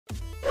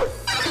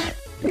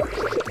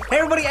Hey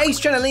everybody, Ace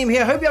Channel Liam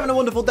here. Hope you're having a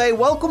wonderful day.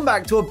 Welcome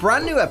back to a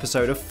brand new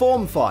episode of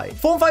Form Fight.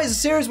 Form Fight is a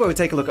series where we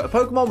take a look at a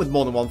Pokemon with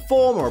more than one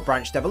form, or a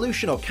branched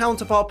evolution, or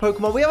counterpart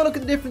Pokemon. We have a look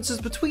at the differences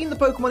between the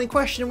Pokemon in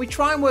question, and we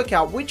try and work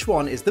out which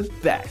one is the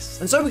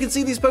best. And so we can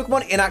see these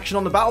Pokemon in action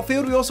on the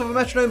battlefield. We also have a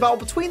Metronome battle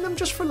between them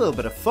just for a little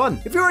bit of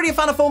fun. If you're already a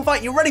fan of Form Fight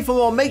and you're ready for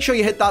more, make sure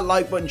you hit that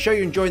like button, show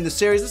you're enjoying the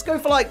series. Let's go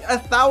for like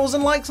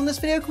 1,000 likes on this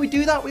video. Can we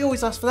do that? We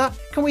always ask for that.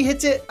 Can we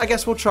hit it? I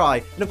guess we'll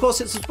try. And of course,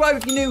 hit subscribe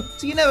if you're new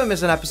so you never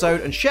miss an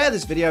episode, and share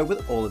this video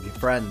with all of your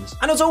friends.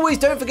 And as always,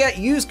 don't forget,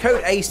 use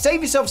code ACE,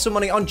 save yourself some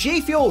money on G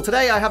Fuel.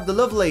 Today I have the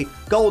lovely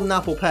golden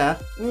apple pear.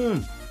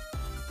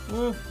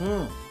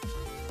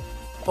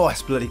 Oh,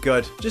 it's bloody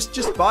good.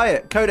 Just buy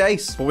it. Code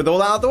ACE. But with all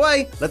that out of the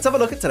way, let's have a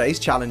look at today's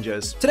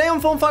challenges. Today on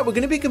Form Fight, we're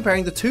going to be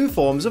comparing the two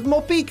forms of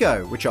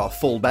Morpeko, which are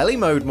Full Belly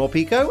Mode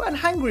Morpeko and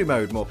Hangry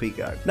Mode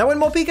Morpeko. Now, when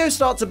Morpeko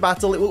starts a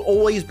battle, it will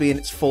always be in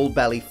its full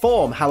belly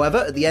form. However,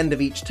 at the end of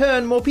each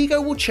turn,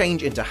 Morpeko will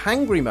change into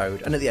Hangry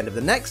Mode, and at the end of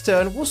the next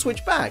turn, we'll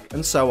switch back,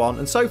 and so on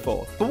and so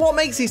forth. But what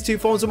makes these two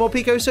forms of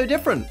Morpeko so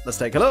different? Let's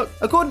take a look.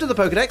 According to the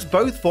Pokedex,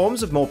 both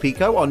forms of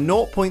Morpeko are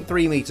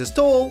 0.3 meters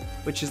tall,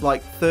 which is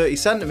like 30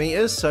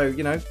 centimeters, so,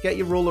 you know, get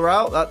your ruler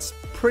out, that's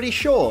pretty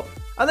short.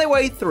 And they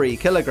weigh 3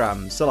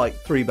 kilograms, so like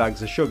 3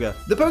 bags of sugar.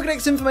 The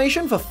Pokedex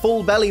information for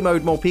Full Belly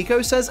Mode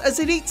Morpeko says as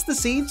it eats the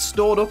seeds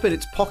stored up in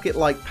its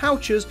pocket-like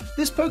pouches,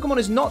 this Pokemon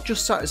is not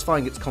just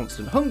satisfying its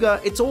constant hunger,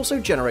 it's also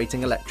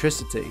generating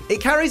electricity. It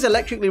carries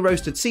electrically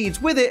roasted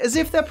seeds with it as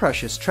if they're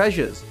precious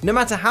treasures. No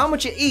matter how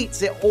much it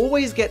eats, it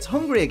always gets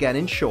hungry again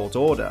in short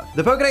order.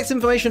 The Pokedex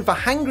information for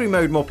Hangry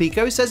Mode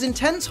Morpeko says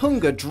intense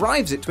hunger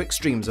drives it to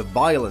extremes of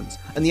violence,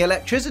 and the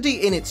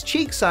electricity in its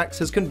cheek sacs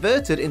has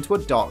converted into a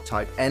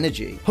dark-type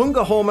energy.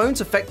 Hunger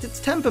hormones affect its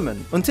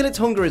temperament. Until its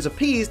hunger is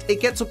appeased, it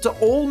gets up to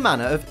all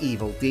manner of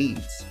evil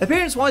deeds.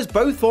 Appearance-wise,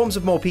 both forms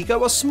of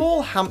Morpeko are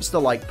small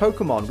hamster-like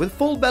Pokemon, with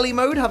Full Belly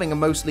Mode having a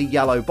mostly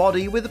yellow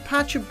body with a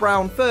patch of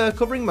brown fur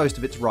covering most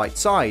of its right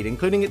side,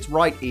 including its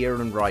right ear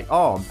and right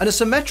arm, and a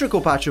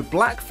symmetrical patch of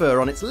black fur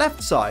on its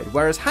left side,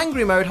 whereas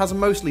Hangry Mode has a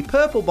mostly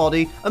purple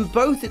body and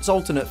both its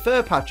alternate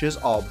fur patches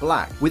are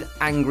black, with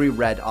angry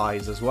red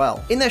eyes as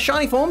well. In their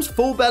shiny forms,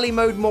 Full Belly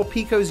Mode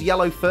Morpeko's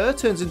yellow fur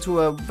turns into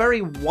a very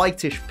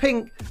whitish pink,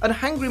 and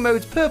Hangry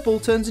Mode's purple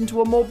turns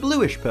into a more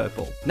bluish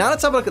purple. Now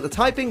let's have a look at the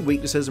typing,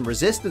 weaknesses, and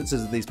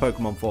resistances of these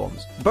Pokemon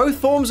forms. Both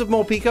forms of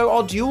Morpeko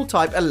are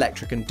dual-type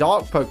electric and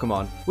dark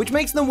Pokemon, which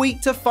makes them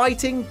weak to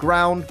fighting,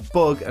 ground,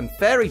 bug, and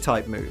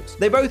fairy-type moves.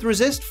 They both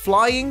resist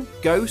flying,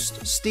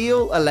 ghost,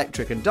 steel,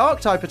 electric, and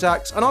dark-type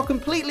attacks, and are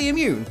completely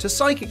immune to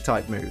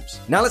psychic-type moves.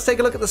 Now let's take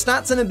a look at the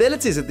stats and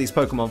abilities of these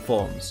Pokemon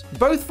forms.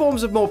 Both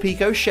forms of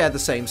Morpeko share the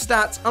same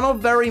stats and are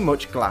very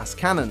much glass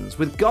cannons,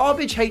 with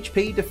garbage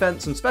HP,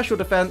 defense, and special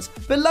defense,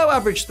 below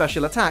average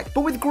special attack,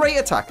 but with great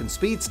attack and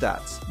speed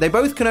stats. They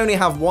both can only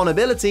have one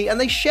ability,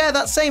 and they share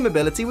that same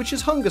ability, which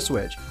is Hunger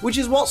Switch, which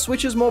is what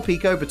switches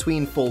Morpeko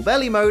between Full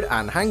Belly Mode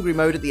and Hangry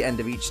Mode at the end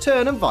of each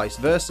turn, and vice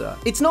versa.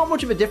 It's not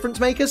much of a difference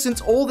maker,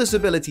 since all this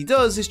ability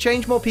does is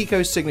change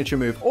Morpeko's signature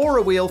move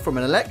Aura Wheel from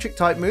an electric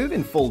type move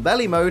in Full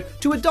Belly Mode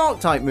to a dark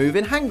type move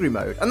in Hangry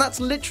Mode, and that's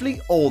literally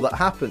all that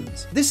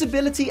happens. This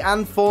ability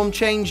and form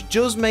change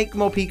does make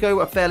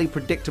Morpeko a fairly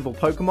predictable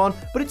Pokemon,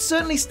 but it's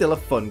certainly still a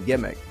fun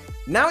gimmick.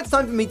 Now it's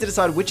time for me to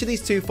decide which of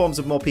these two forms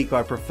of Morpeko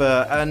I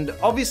prefer, and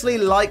obviously,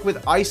 like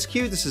with Ice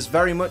Cube, this is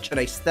very much an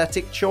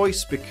aesthetic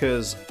choice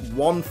because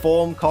one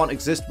form can't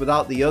exist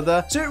without the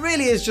other, so it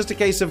really is just a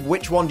case of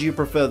which one do you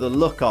prefer the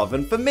look of,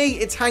 and for me,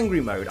 it's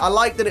Hangry Mode. I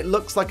like that it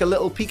looks like a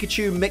little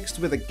Pikachu mixed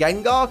with a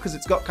Gengar, because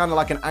it's got kind of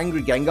like an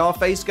angry Gengar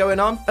face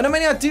going on, and I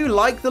mean, I do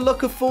like the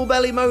look of Full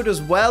Belly Mode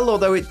as well,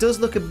 although it does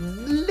look a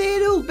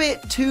little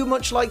bit too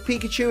much like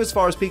Pikachu as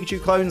far as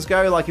Pikachu clones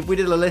go. Like, if we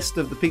did a list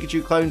of the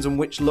Pikachu clones and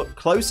which look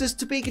closest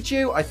to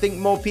Pikachu, I think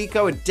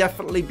Morpeko would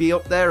definitely be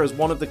up there as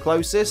one of the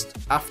closest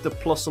after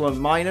Plusle and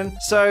Minun.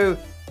 So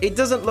it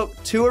doesn't look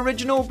too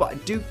original, but I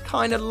do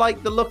kind of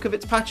like the look of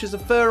its patches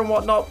of fur and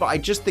whatnot, but I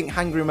just think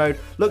Hangry Mode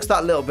looks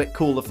that little bit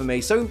cooler for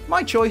me, so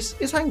my choice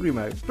is Hangry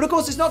Mode. But of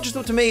course, it's not just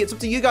up to me, it's up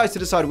to you guys to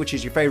decide which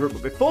is your favorite,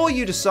 but before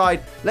you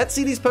decide, let's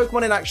see these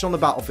Pokemon in action on the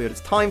battlefield.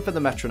 It's time for the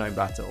Metronome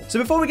battle. So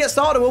before we get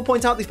started, I will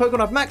point out these Pokemon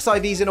have max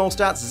IVs in all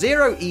stats,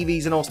 0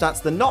 EVs in all stats,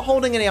 they're not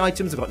holding any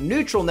items, they've got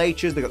neutral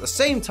natures, they've got the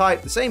same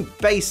type, the same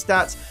base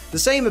stats, the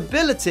same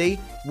ability,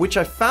 which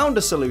I found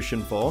a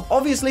solution for.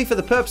 Obviously, for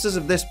the purposes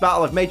of this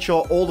battle, I've made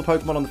sure all the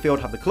Pokemon on the field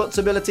have the Klutz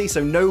ability,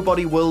 so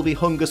nobody will be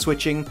hunger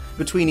switching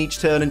between each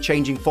turn and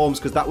changing forms,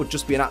 because that would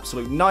just be an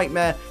absolute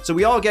nightmare. So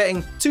we are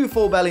getting 2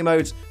 Full Belly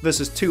Modes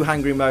versus 2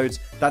 Hangry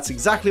Modes. That's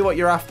exactly what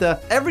you're after.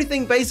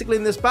 Everything basically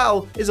in this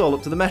battle is all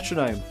up to the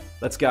Metronome.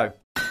 Let's go.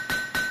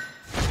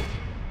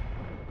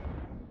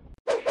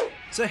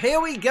 So So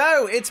here we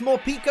go. It's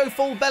Morpeko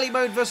full belly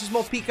mode versus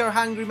Morpeko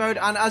hangry mode.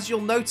 And as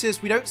you'll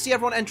notice, we don't see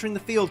everyone entering the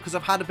field because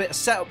I've had a bit of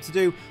setup to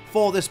do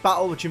for this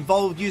battle, which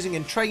involved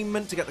using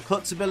entrainment to get the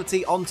Klutz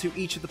ability onto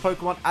each of the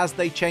Pokemon as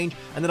they change.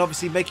 And then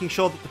obviously making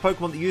sure that the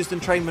Pokemon that used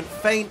entrainment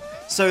faint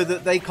so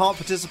that they can't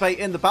participate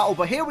in the battle.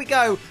 But here we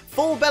go.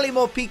 Full belly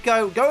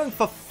Morpeko going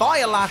for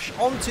Fire Lash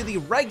onto the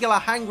regular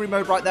hangry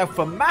mode right there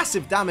for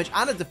massive damage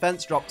and a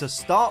defense drop to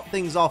start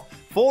things off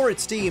for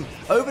its team.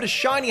 Over to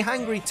Shiny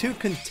Hangry to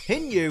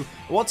continue.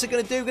 What's it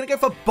going to do? Going to go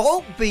for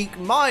Bolt Beak.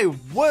 My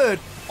word.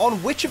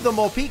 On which of the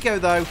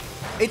Morpeko, though?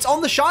 It's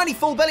on the Shiny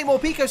Full Belly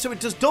Morpeko, so it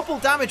does double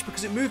damage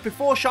because it moved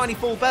before Shiny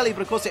Full Belly,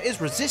 but of course it is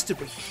resisted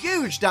with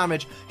huge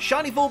damage.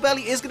 Shiny Full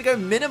Belly is going to go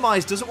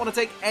minimize. Doesn't want to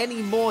take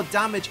any more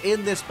damage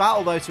in this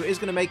battle, though, so it is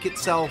going to make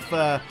itself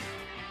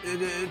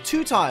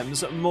 2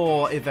 times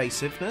more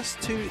evasiveness.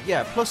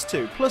 Plus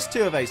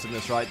two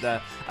evasiveness right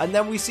there. And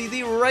then we see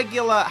the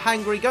regular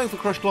Hangry going for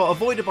Crush Claw,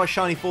 avoided by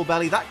Shiny Full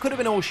Belly. That could have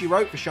been all she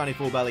wrote for Shiny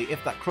Full Belly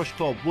if that Crush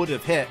Claw would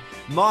have hit.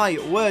 My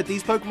word,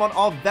 these Pokemon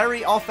are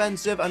very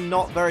offensive and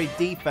not very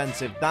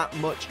defensive. That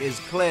much is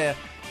clear.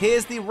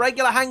 Here's the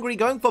regular Hangry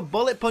going for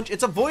Bullet Punch.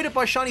 It's avoided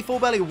by Shiny Full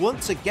Belly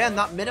once again.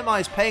 That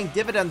minimized paying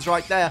dividends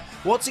right there.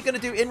 What's he going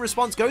to do in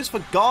response? Goes for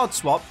Guard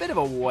Swap. Bit of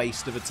a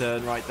waste of a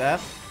turn right there.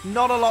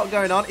 Not a lot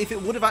going on. If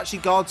it would have actually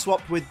Guard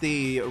Swapped with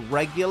the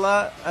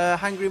regular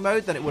Hangry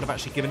mode, then it would have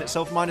actually given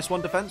itself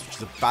 -1 defense, which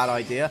is a bad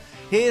idea.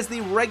 Here's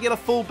the regular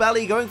Full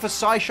Belly going for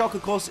Psyshock.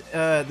 Of course,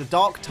 the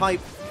Dark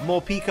type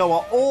Morpeko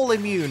are all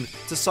immune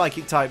to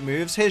Psychic type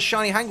moves. Here's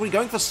Shiny Hangry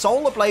going for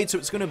Solar Blade, so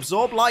it's going to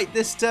absorb light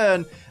this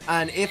turn.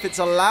 And if it's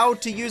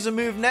allowed to use a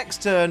move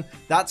next turn,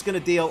 that's going to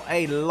deal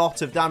a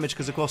lot of damage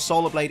because, of course,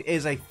 Solar Blade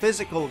is a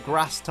physical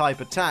grass type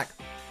attack.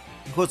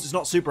 Of course, it's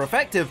not super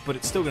effective, but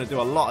it's still going to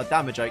do a lot of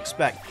damage, I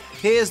expect.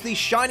 Here's the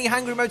Shiny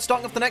Hangry mode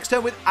starting off the next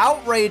turn with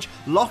Outrage,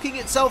 locking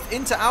itself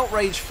into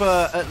Outrage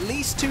for at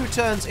least 2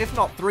 turns, if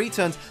not 3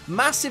 turns.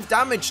 Massive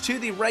damage to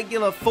the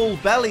regular Full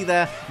Belly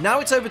there. Now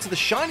it's over to the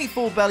Shiny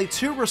Full Belly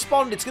to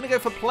respond. It's going to go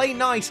for Play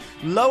Nice,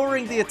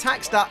 lowering the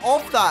attack stat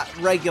of that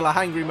regular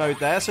Hangry mode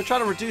there. So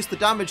trying to reduce the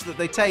damage that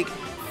they take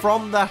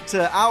from that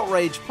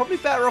Outrage. Probably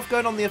better off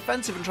going on the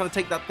offensive and trying to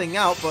take that thing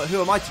out, but who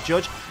am I to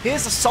judge?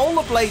 Here's a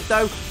Solar Blade,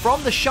 though,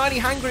 from the Shiny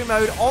Hangry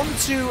mode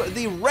onto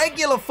the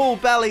regular Full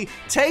Belly,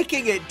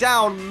 taking it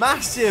down.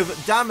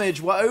 Massive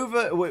damage.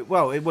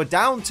 We're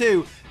down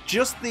to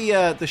just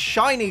the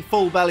Shiny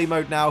Full Belly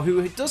mode now,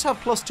 who does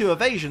have +2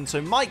 evasion, so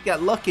might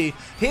get lucky.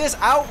 Here's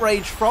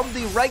Outrage from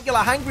the regular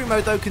Hangry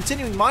mode, though,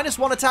 continuing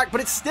 -1 attack,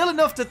 but it's still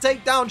enough to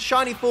take down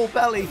Shiny Full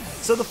Belly.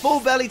 So the Full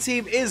Belly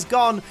team is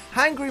gone.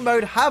 Hangry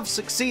mode have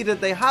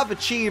succeeded. They have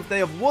achieved. They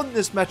have won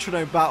this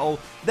Metronome battle.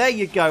 There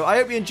you go. I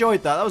hope you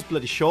enjoyed that. That was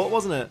bloody short,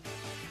 wasn't it?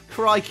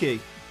 Crikey.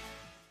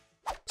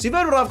 So you've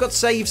heard what I've got to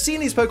say, you've seen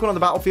these Pokemon on the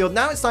battlefield,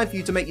 now it's time for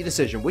you to make your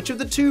decision. Which of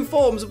the 2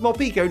 forms of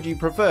Morpeko do you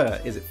prefer?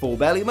 Is it Full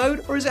Belly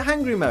mode or is it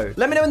Hangry mode?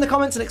 Let me know in the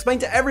comments and explain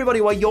to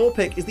everybody why your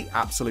pick is the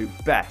absolute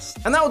best.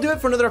 And that will do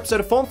it for another episode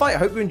of Form Fight. I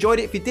hope you enjoyed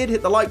it. If you did,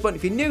 hit the like button.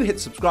 If you're new, hit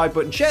the subscribe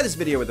button. Share this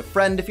video with a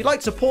friend. If you'd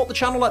like to support the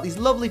channel like these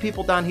lovely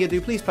people down here do,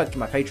 please pledge to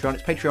my Patreon.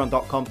 It's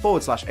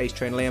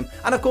patreon.com/AceTrainerLiam.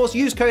 And of course,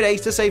 use code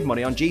ACE to save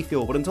money on G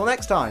Fuel. But until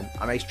next time,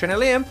 I'm Ace Trainer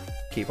Liam.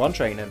 Keep on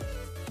training.